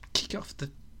just kick off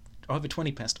the either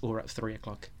 20 past or at 3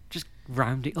 o'clock. Just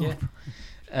round it up.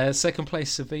 Yeah. Second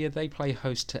place Sevilla, they play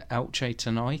host to Elche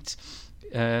tonight.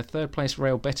 Third place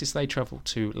Real Betis, they travel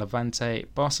to Levante.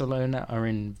 Barcelona are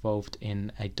involved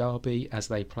in a derby as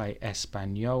they play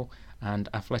Espanyol, and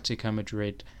Atletico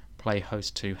Madrid play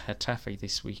host to Getafe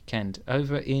this weekend.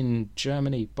 Over in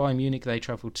Germany, Bayern Munich, they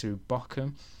travel to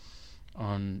Bochum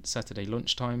on Saturday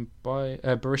lunchtime.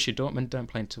 Borussia Dortmund don't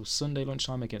play until Sunday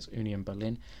lunchtime against Union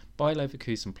Berlin. Bayer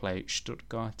Leverkusen play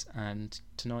Stuttgart, and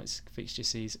tonight's fixture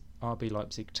sees RB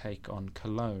Leipzig take on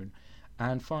Cologne.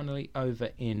 And finally, over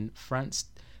in France,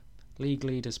 league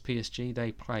leaders PSG,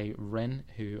 they play Rennes,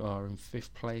 who are in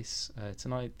 5th place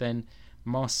tonight. Then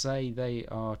Marseille, they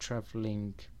are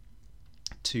travelling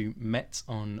to Metz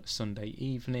on Sunday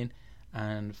evening.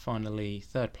 And finally,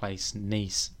 3rd place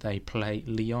Nice, they play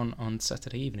Lyon on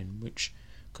Saturday evening, which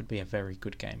could be a very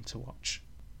good game to watch.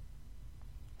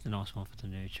 It's a nice one for the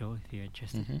new show if you're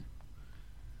interested. Mm-hmm.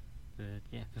 But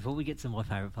yeah, before we get to my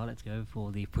favourite part, let's go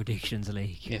for the Predictions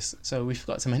League. Yes, so we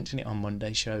forgot to mention it on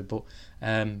Monday's show, but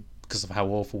because of how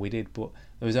awful we did, but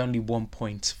there was only 1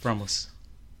 point from us.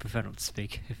 Prefer not to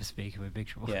speak if I speak with Big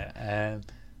Trouble. Yeah,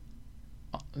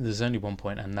 there's only 1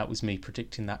 point, and that was me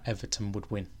predicting that Everton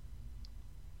would win.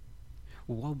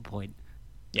 1 point?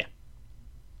 Yeah.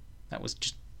 That was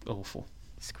just awful.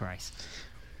 Disgrace.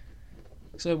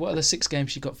 So what are the 6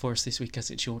 games you got for us this week, as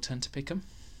it's your turn to pick them?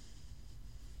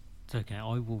 It's okay,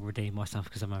 I will redeem myself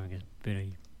because I'm having a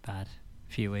very bad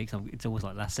few weeks. It's always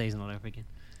like last season all over again.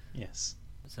 Yes.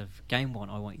 So for game 1,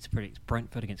 I want you to predict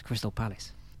Brentford against Crystal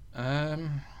Palace. I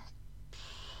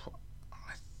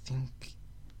think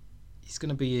it's going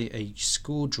to be a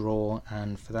score draw,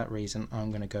 and for that reason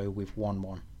I'm going to go with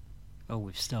 1-1. Oh,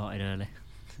 we've started early.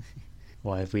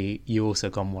 Why have you also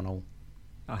gone 1-1?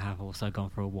 I have also gone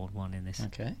for a 1-1 in this.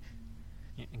 Okay.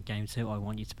 In game 2, I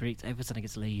want you to predict Everton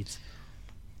against Leeds.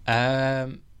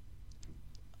 I'm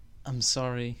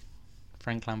sorry,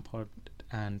 Frank Lampard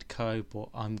and co, but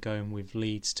I'm going with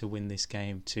Leeds to win this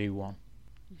game 2-1.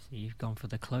 So you've gone for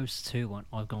the close 2-1.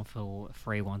 I've gone for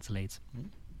 3-1 to Leeds.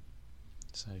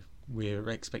 So we're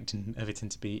expecting Everton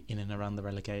to be in and around the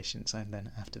relegation zone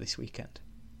then after this weekend.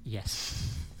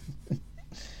 Yes.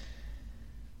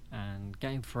 And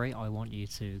game 3, I want you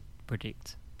to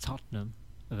predict Tottenham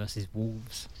versus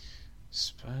Wolves.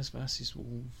 Spurs versus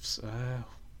Wolves. Oh,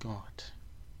 God.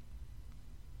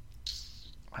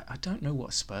 I don't know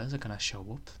what Spurs are going to show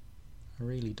up. I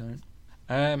really don't.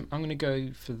 I'm going to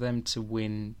go for them to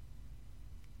win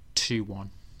 2-1.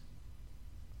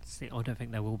 See, I don't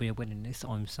think there will be a win in this.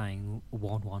 I'm saying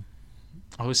 1-1.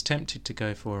 I was tempted to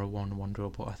go for a 1-1 draw,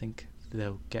 but I think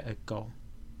they'll get a goal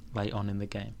late on in the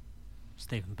game.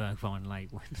 Stephen Bergwijn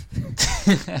late win.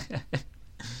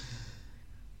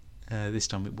 This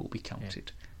time it will be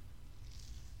counted.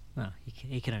 Yeah. Well,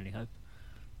 he can only hope.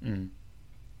 Mm.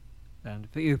 And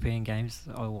for European games,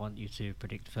 I want you to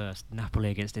predict first Napoli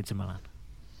against Inter Milan.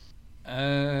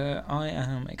 I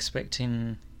am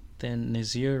expecting the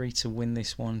Nerazzurri to win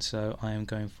this one, so I am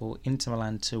going for Inter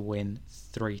Milan to win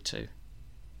 3-2.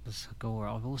 The score,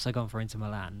 I've also gone for Inter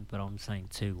Milan, but I'm saying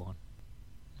 2-1.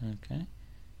 Okay.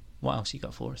 What else you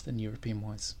got for us then,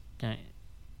 European-wise? Okay.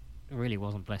 I really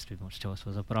wasn't blessed with much choice,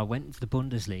 was I? But I went to the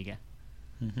Bundesliga,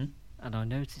 and I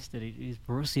noticed that it is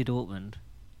Borussia Dortmund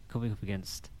coming up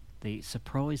against the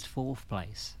surprised 4th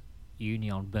place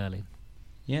Union Berlin.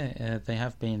 Yeah, they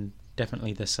have been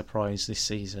definitely the surprise this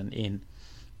season in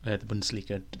the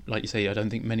Bundesliga. Like you say, I don't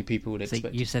think many people would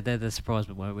expect. You said they're the surprise,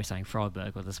 but we're saying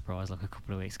Freiburg were the surprise like a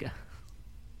couple of weeks ago.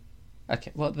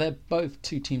 Okay, well, they're both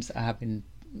two teams that are having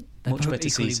much better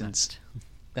seasons.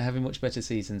 They're having much better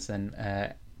seasons than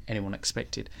anyone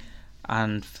expected.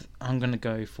 And I'm going to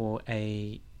go for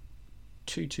a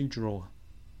 2-2 draw.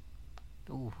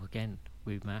 Oh, again,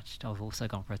 we've matched. I've also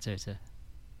gone for a 2-2.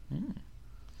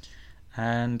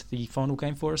 And the final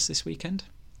game for us this weekend?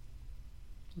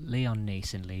 Leon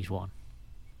Nice in Ligue 1.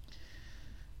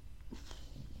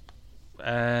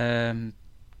 I'm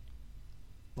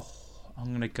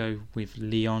going to go with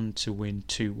Lyon to win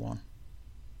 2-1.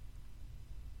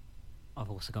 I've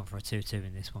also gone for a 2-2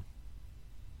 in this one.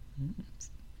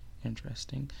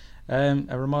 Interesting.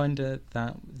 A reminder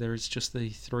that there is just the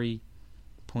 3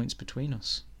 points between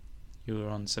us. You're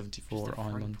on 74.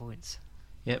 I'm on points.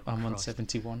 Yep, I'm on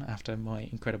 71 after my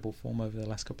incredible form over the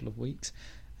last couple of weeks,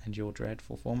 and your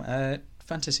dreadful form.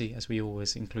 Fantasy, as we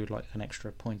always include like an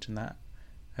extra point in that.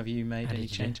 Have you made any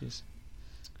changes?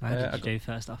 How did you do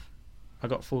first off? I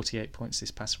got 48 points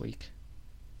this past week.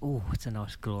 Oh, it's a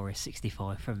nice glorious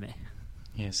 65 from me.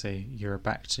 Yeah, so you're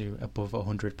back to above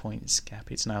 100 points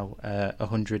gap. It's now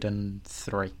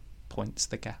 103 points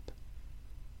the gap.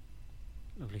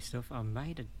 Lovely stuff. I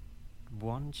made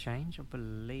one change, I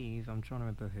believe. I'm trying to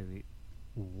remember who it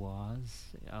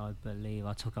was. I believe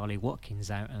I took Ollie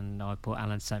Watkins out and I put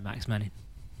Alan St. Maximin in.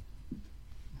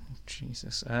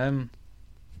 Jesus. I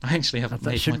actually haven't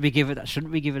made. That shouldn't be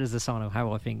given as a sign of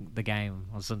how I think the game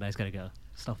on Sunday is going to go.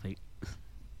 Stop it.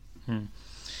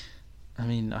 I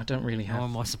mean, I don't really have. How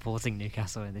am I supporting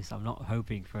Newcastle in this? I'm not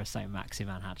hoping for a St.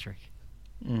 Maximin hat trick.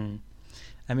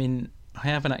 I mean, I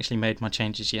haven't actually made my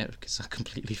changes yet because I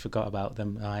completely forgot about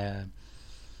them.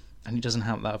 And it doesn't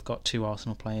help that I've got 2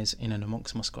 Arsenal players in and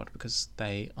amongst my squad because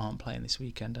they aren't playing this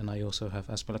weekend, and I also have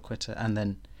Azpilicueta, and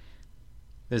then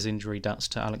there's injury doubts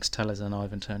to Alex Tellers and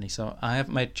Ivan Toney. So I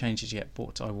haven't made changes yet,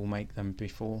 but I will make them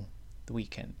before the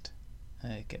weekend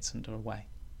gets underway.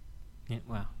 Yeah,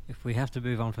 well, if we have to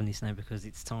move on from this now because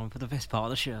it's time for the best part of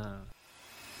the show.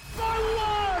 My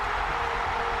word!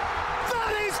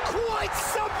 That is quite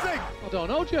something! I don't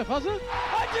know, Jeff, has it?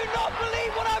 I do not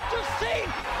believe what I've just seen!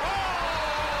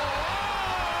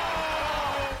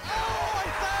 I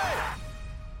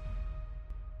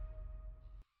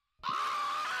say!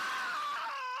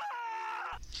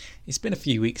 It's been a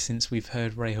few weeks since we've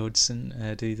heard Ray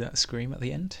Hudson do that scream at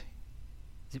the end.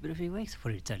 Has it been a few weeks? I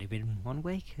thought it's only been 1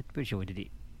 week. I'm pretty sure we did it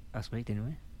last week, didn't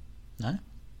we? No?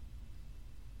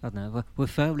 I don't know. We're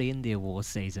firmly in the awards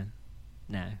season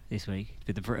now, this week. It's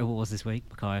been the Brit Awards this week.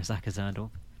 Bukayo Saka's turned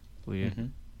up. We're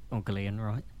Uncle Ian,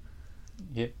 right?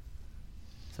 Yep.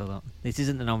 So this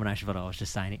isn't the nomination, but I was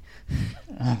just saying it.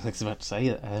 I was about to say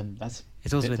that. That's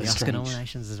it's also bit been the Oscar strange.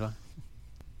 nominations as well.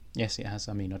 Yes, it has.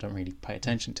 I mean, I don't really pay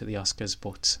attention to the Oscars,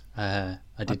 but I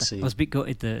did see. I was a bit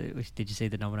gutted. Did you see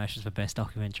the nominations for Best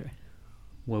Documentary?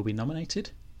 Were we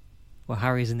nominated? Well,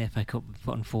 Harry's in the FA Cup,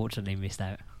 but unfortunately missed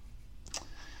out.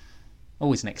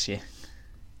 Always next year.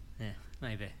 Yeah,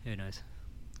 maybe. Who knows?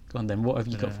 Go on then. What have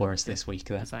you got for us this week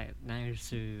then? Now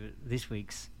to this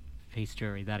week's Peace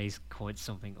Jury. That is quite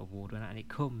something award winner, and it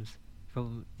comes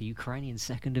from the Ukrainian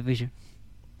Second Division.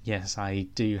 Yes, I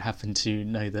do happen to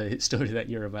know the story that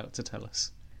you're about to tell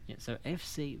us. Yeah, so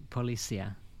FC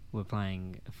Policia were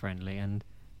playing a friendly and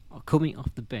coming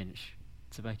off the bench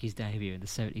to make his debut in the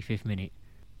 75th minute,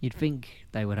 you'd think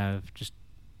they would have just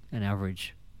an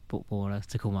average footballer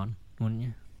to come on, wouldn't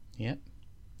you? Yeah.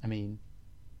 I mean,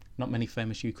 not many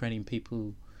famous Ukrainian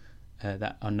people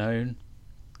that are known.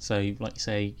 So, like you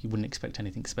say, you wouldn't expect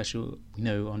anything special. We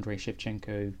know Andrei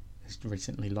Shevchenko has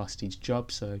recently lost his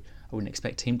job, so I wouldn't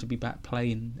expect him to be back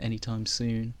playing anytime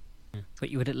soon. Yeah. But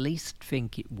you would at least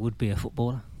think it would be a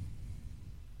footballer.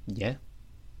 Yeah.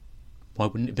 Why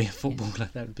wouldn't it be a footballer? Yeah.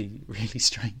 That would be really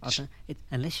strange.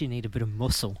 Unless you need a bit of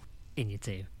muscle in your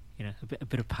team, you know, a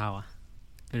bit of power,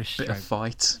 a bit of stroke,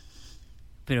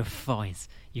 bit of fight.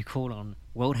 You call on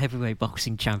world heavyweight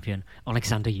boxing champion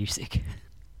Alexander Usyk.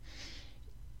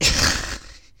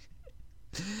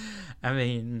 I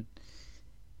mean,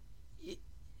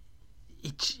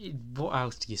 what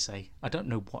else do you say? I don't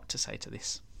know what to say to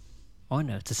this. I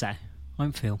know what to say.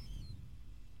 I'm Phil.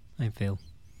 I feel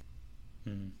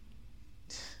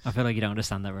like you don't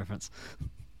understand that reference.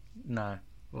 No.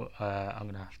 Well, I'm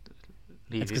going to have to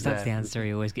leave it there. Because that's the answer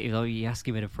he always gets. You ask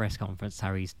him at a press conference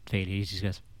how he's feeling, he just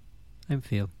goes, I'm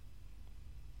Phil.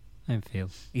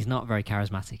 He's not very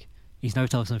charismatic. He's no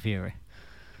Tyson Fury.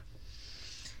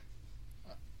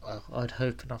 Well, I'd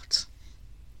hope not.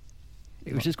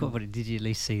 It was just quite funny. Did you at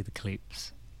least see the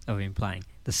clips of him playing?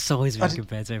 The size of him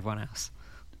compared to everyone else.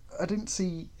 I didn't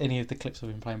see any of the clips of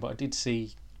him playing, but I did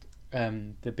see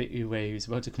the bit where he was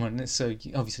about to come on. So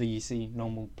obviously you see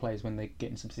normal players when they get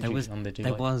in substitution on the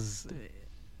There was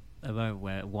a moment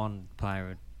where one player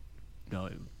had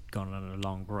gone on a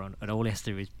long run, and all he has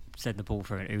to do is send the ball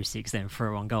through an Usyk, then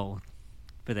throw on goal.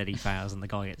 But then he fouls and the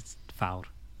guy gets fouled.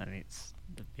 And it's,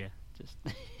 just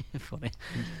funny.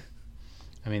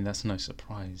 I mean, that's no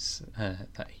surprise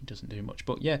that he doesn't do much.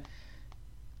 But yeah,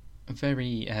 A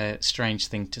very strange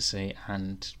thing to see,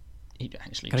 and it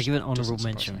actually. Can I give an honourable doesn't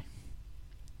surprise mention? me.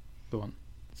 Go on.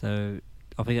 So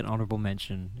I think an honourable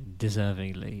mention,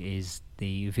 deservingly, is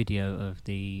the video of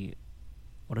the,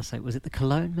 what did I say, was it the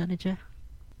Cologne manager?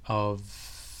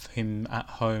 Of him at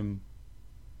home.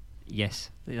 Yes,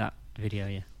 that video,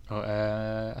 yeah.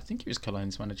 I think he was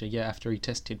Cologne's manager. Yeah, after he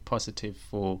tested positive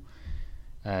for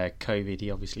COVID,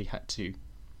 he obviously had to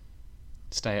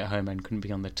stay at home and couldn't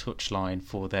be on the touchline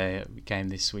for their game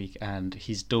this week. And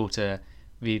his daughter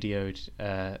videoed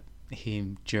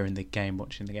him during the game,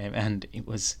 watching the game, and it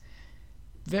was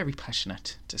very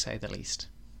passionate, to say the least.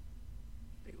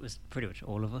 It was pretty much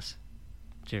all of us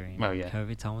during yeah.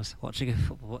 COVID times watching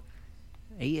football.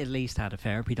 He at least had a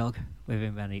therapy dog with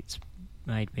him, and it's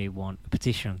made me want a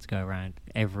petition to go around.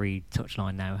 Every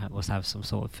touchline now must have some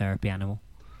sort of therapy animal.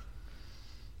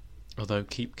 Although,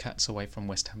 keep cats away from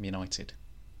West Ham United.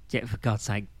 Yeah, for God's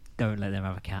sake, don't let them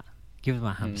have a cat. Give them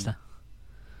a hamster.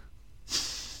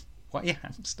 Why a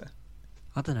hamster?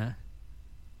 I don't know.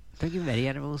 Don't give them any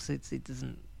animals. It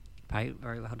doesn't pay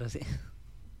very well, does it?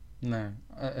 No,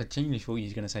 I genuinely thought you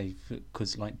were going to say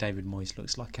because like David Moyes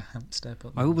looks like a hamster.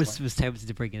 But I always was tempted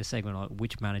to bring in a segment like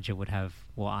which manager would have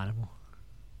what animal.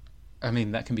 I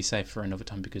mean, that can be saved for another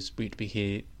time because we'd be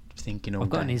here thinking all I've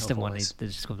got day an instant one otherwise. that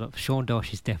just comes up. Sean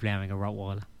Dosh is definitely having a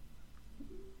Rottweiler.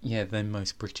 Yeah, the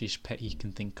most British pet you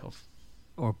can think of.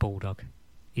 Or a bulldog.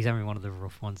 He's having one of the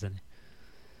rough ones, isn't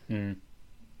he?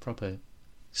 Proper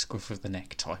scruff of the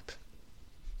neck type.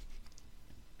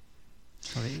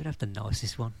 I think you'd have the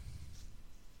nicest one.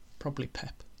 Probably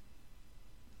Pep.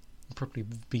 Probably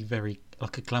be very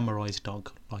like a glamorized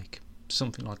dog, like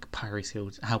something like Paris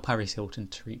Hilton. How Paris Hilton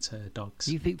treats her dogs.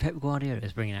 Do you think Pep Guardiola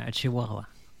is bringing out a Chihuahua?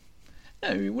 No,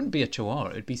 it wouldn't be a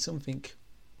Chihuahua. It'd be something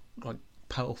like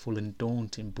powerful and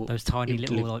daunting. But those tiny it'd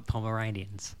little like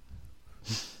Pomeranians.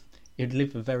 It'd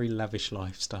live a very lavish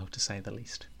lifestyle, to say the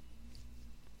least.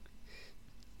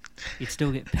 You'd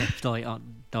still get Pep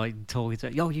on talking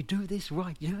to, yo, you do this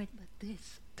right, you do it like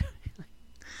this.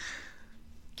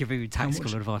 Give you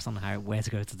tactical advice on where to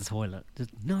go to the toilet.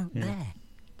 Just there.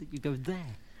 You go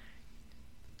there.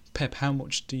 Pep, how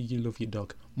much do you love your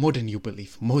dog? More than you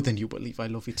believe. More than you believe. I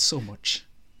love it so much.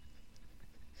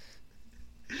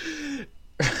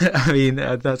 I mean,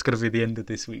 that's going to be the end of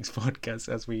this week's podcast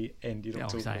as we ended up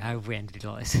talking. How have we ended it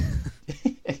like this?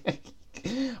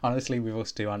 Honestly, with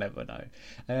us two, I never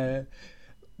know.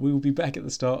 We will be back at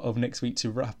the start of next week to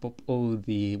wrap up all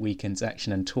the weekend's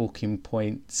action and talking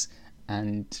points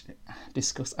and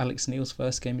discuss Alex Neil's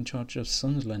first game in charge of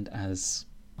Sunderland as...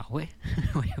 Are we?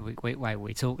 Wait,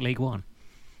 we talk League One?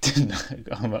 No,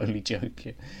 I'm only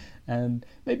joking. And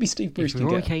maybe Steve Bruce can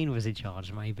Roy Keane was in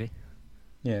charge, maybe.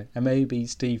 Yeah, and maybe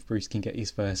Steve Bruce can get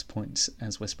his first points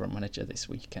as West Brom manager this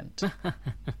weekend.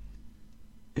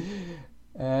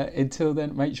 Until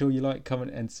then, make sure you like,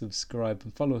 comment and subscribe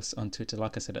and follow us on Twitter,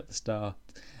 like I said at the start.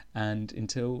 And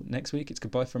until next week, it's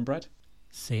goodbye from Brad.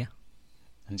 See ya.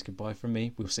 And it's goodbye from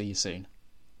me. We'll see you soon.